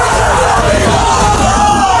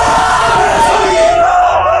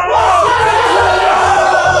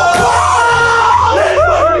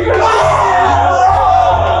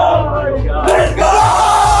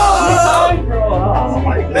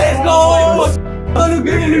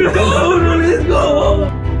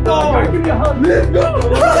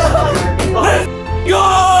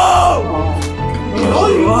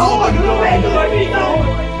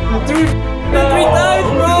 Three times,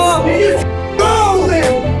 bro!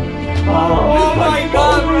 Oh my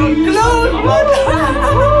god, bro! Close!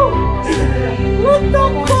 What the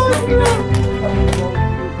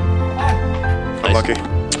fuck? Lucky.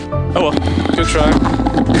 Oh well. Good try.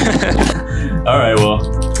 Alright, well.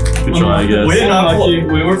 Good try, I guess. We did not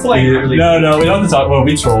we were playing early. No, we don't have to talk. Well,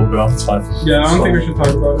 we trolled, bro. It's fine. Yeah, I don't think we should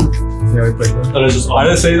talk about it. Yeah, we played that. I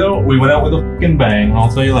gotta say though, we went out with a fucking bang. I'll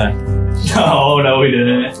tell you that. No, we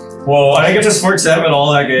didn't. Well, I didn't get to Sport 7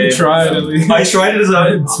 all that game. We tried at least. I tried it as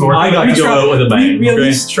a smart. I got to go out with a bang. We at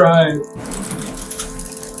least tried.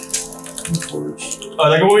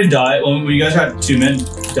 Like when we died, when you guys had 2 men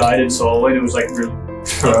died in solo, and it was like really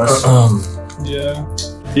for us. Yeah.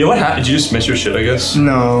 Yeah, what happened? Did you just miss your shit, I guess?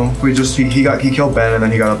 No, we just he killed Ben and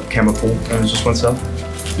then he got a camera pool and it just went south.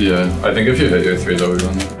 Yeah, I think if you hit your 3 that would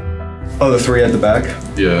run. Oh, the 3 at the back?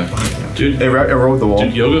 Yeah. Dude, it rode the wall.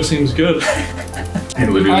 Dude, Yoga seems good. He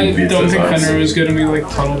literally I beats don't his think ass. Fenrir is going to be like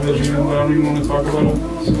tunnel vision, but I don't even want to talk about it.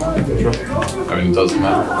 I mean, it doesn't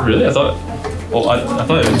matter. Really? I thought. Well, I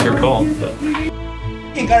thought it was your call. But.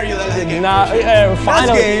 Nah,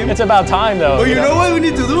 finally, it's about time though. Oh, you know what we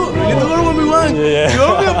need to do? We need to go to 1v1. Yeah. You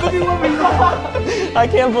want to be a fucking 1v1? I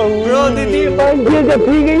can't believe. Bro, did you find the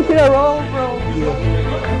 3 games in a row, bro?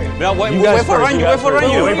 No, wait for run.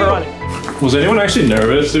 Was anyone actually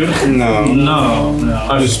nervous, dude? No.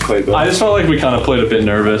 I just felt like we kind of played a bit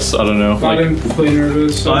nervous. I don't know. I didn't play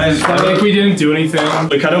nervous. So I think we didn't do anything.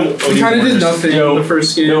 We kind of did nothing in the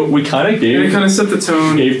first game. we kind of set the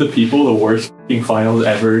tone. Gave the people the worst fucking finals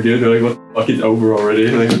ever, dude. They're like, what the fuck is over already?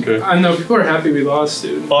 Like, okay. I know, people are happy we lost,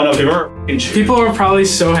 dude. Oh no, people are probably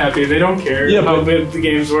so happy. They don't care how good the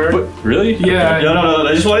games were. But really? Yeah. No.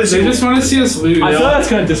 They just want to see. They just want to see us lose. I feel like that's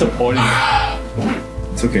kind of disappointing.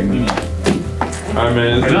 It's okay, man. Alright,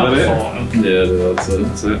 man. Is that it? Yeah, that's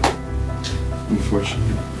it.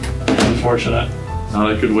 Unfortunate.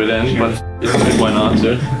 Not a good way to end, but why not,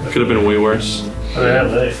 dude? Could have been way worse.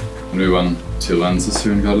 We won 2 lands this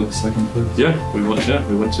year and got a 2nd place. Yeah, we won 2.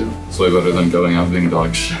 It's way better than going out being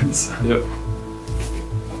dog shit. Yep.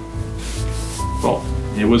 Well,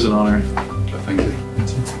 it was an honor. Thank you.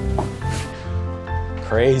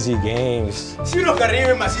 Crazy games. The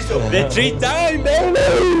 3-time, baby!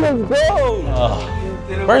 Let's go!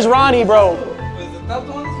 Where's Ronnie, bro?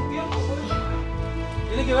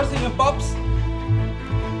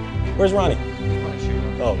 Where's Ronnie?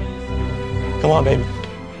 Oh. Come on, baby.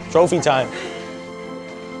 Trophy time.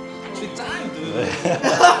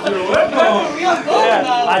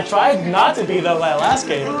 Yeah, I tried not to be though that last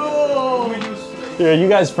game. Here, you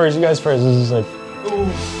guys first. This is like.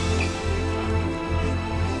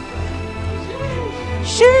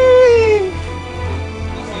 Sheesh.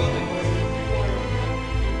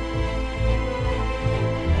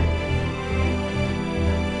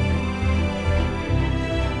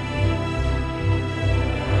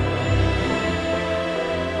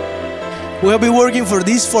 We have been working for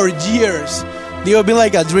this for years. They have been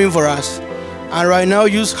like a dream for us. And right now,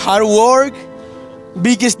 just hard work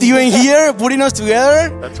Big Steven here putting us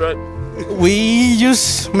together. That's right. We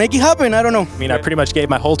just make it happen. I don't know. I mean, I pretty much gave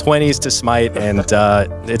my whole 20s to Smite, and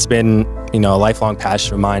it's been, you know, a lifelong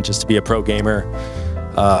passion of mine just to be a pro gamer,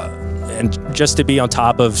 and just to be on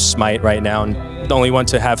top of Smite right now, and the only one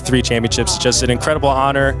to have 3 championships. It's just an incredible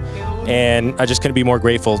honor, and I just couldn't be more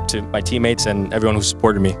grateful to my teammates and everyone who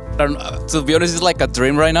supported me. To be honest, it's like a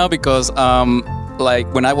dream right now because,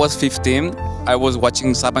 like, when I was 15, I was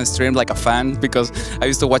watching Zapman stream like a fan because I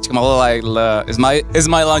used to watch him all like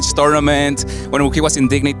SMITE launch tournament when he was in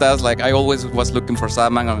Dignitas. Like I always was looking for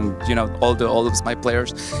Zapman and you know all the SMITE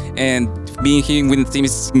players, and being here with the team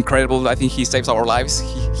is incredible. I think he saves our lives.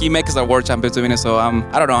 He makes our world champion to win it. So I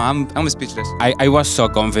don't know. I'm speechless. I was so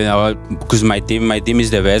confident because my team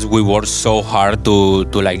is the best. We worked so hard to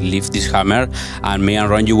like lift this hammer, and me and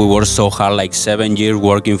Ronju we worked so hard, like 7 years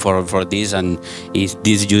working for this, and this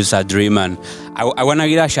is just a dream. And I want to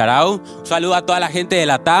give a shout out. Un saludo a toda la gente de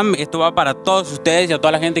LATAM. Esto va para todos ustedes y a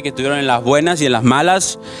toda la gente que estuvieron en las buenas y en las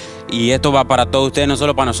malas. Y esto va para todos ustedes, no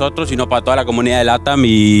solo para nosotros, sino para toda la comunidad de LATAM.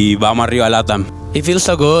 Y vamos arriba LATAM. It feels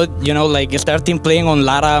so good, you know, like starting playing on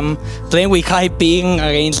LATAM, playing with high ping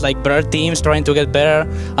against like better teams, trying to get better,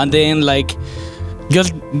 and then like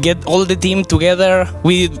just get all the team together.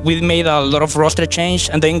 We made a lot of roster change,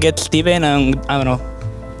 and then get Steven and I don't know,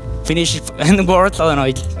 finish in words. I don't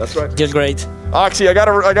know. That's right. Just great. Oxy, I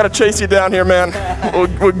gotta chase you down here, man.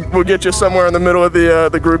 We'll get you somewhere in the middle of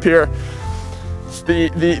the group here.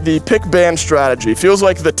 The pick ban strategy feels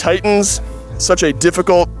like the Titans, such a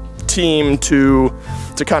difficult team to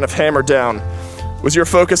kind of hammer down. Was your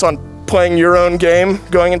focus on playing your own game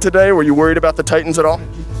going in today? Were you worried about the Titans at all?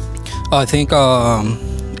 I think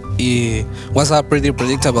it was a pretty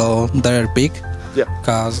predictable their pick. Yeah.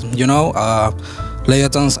 Because you know.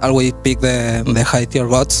 Leviathans always pick the high tier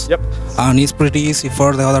gods. Yep. And it's pretty easy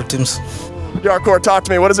for the other teams. Yarkor, talk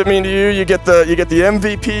to me. What does it mean to you? You get the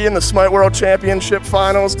MVP in the SMITE World Championship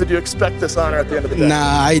finals. Did you expect this honor at the end of the day?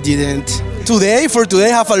 Nah, I didn't. Today I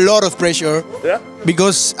have a lot of pressure. Yeah.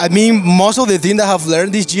 Because I mean, most of the things that I have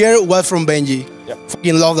learned this year was from Benji. Yeah.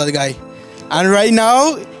 Fucking love that guy. And right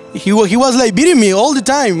now, he was like beating me all the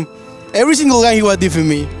time. Every single game he was defeating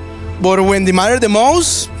me. But when it mattered the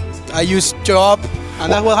most, I just show up,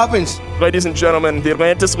 and that's what happens. Ladies and gentlemen, the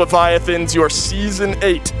Atlantis Leviathans, your Season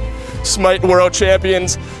 8 SMITE World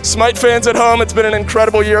Champions. SMITE fans at home, it's been an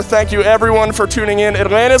incredible year. Thank you everyone for tuning in.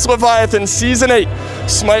 Atlantis Leviathans, Season 8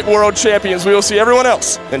 SMITE World Champions. We will see everyone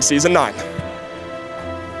else in Season 9.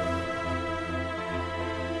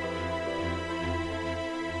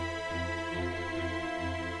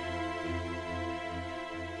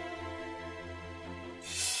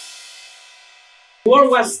 War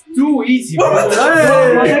was too easy, bro.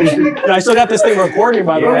 I still got this thing recording,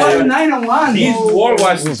 by the way. War was 9-1. This war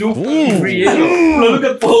was too free. Look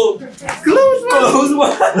at Paul. Close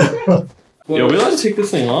one. Yo, we allowed to take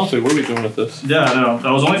this thing off. Like, what are we doing with this? Yeah, no,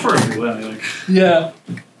 that was only for a win. Like. Yeah.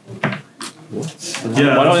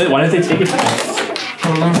 Yeah. Why didn't they take it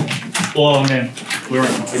off? Well, man, we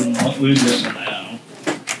weren't losing it.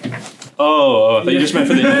 Oh, I thought you just meant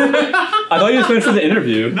for the. I thought you just meant for the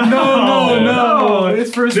interview. No.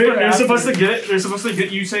 It's first. They're supposed to get it. They're supposed to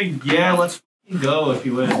get you saying, "Yeah, let's go" if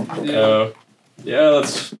you win. Yeah,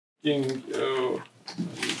 let's go.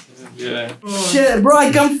 Yeah. Shit, bro,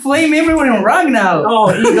 I can flame everyone in Rag now.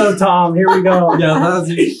 Oh, ego Tom. Here we go. Yeah, that's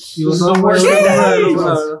he was somewhere.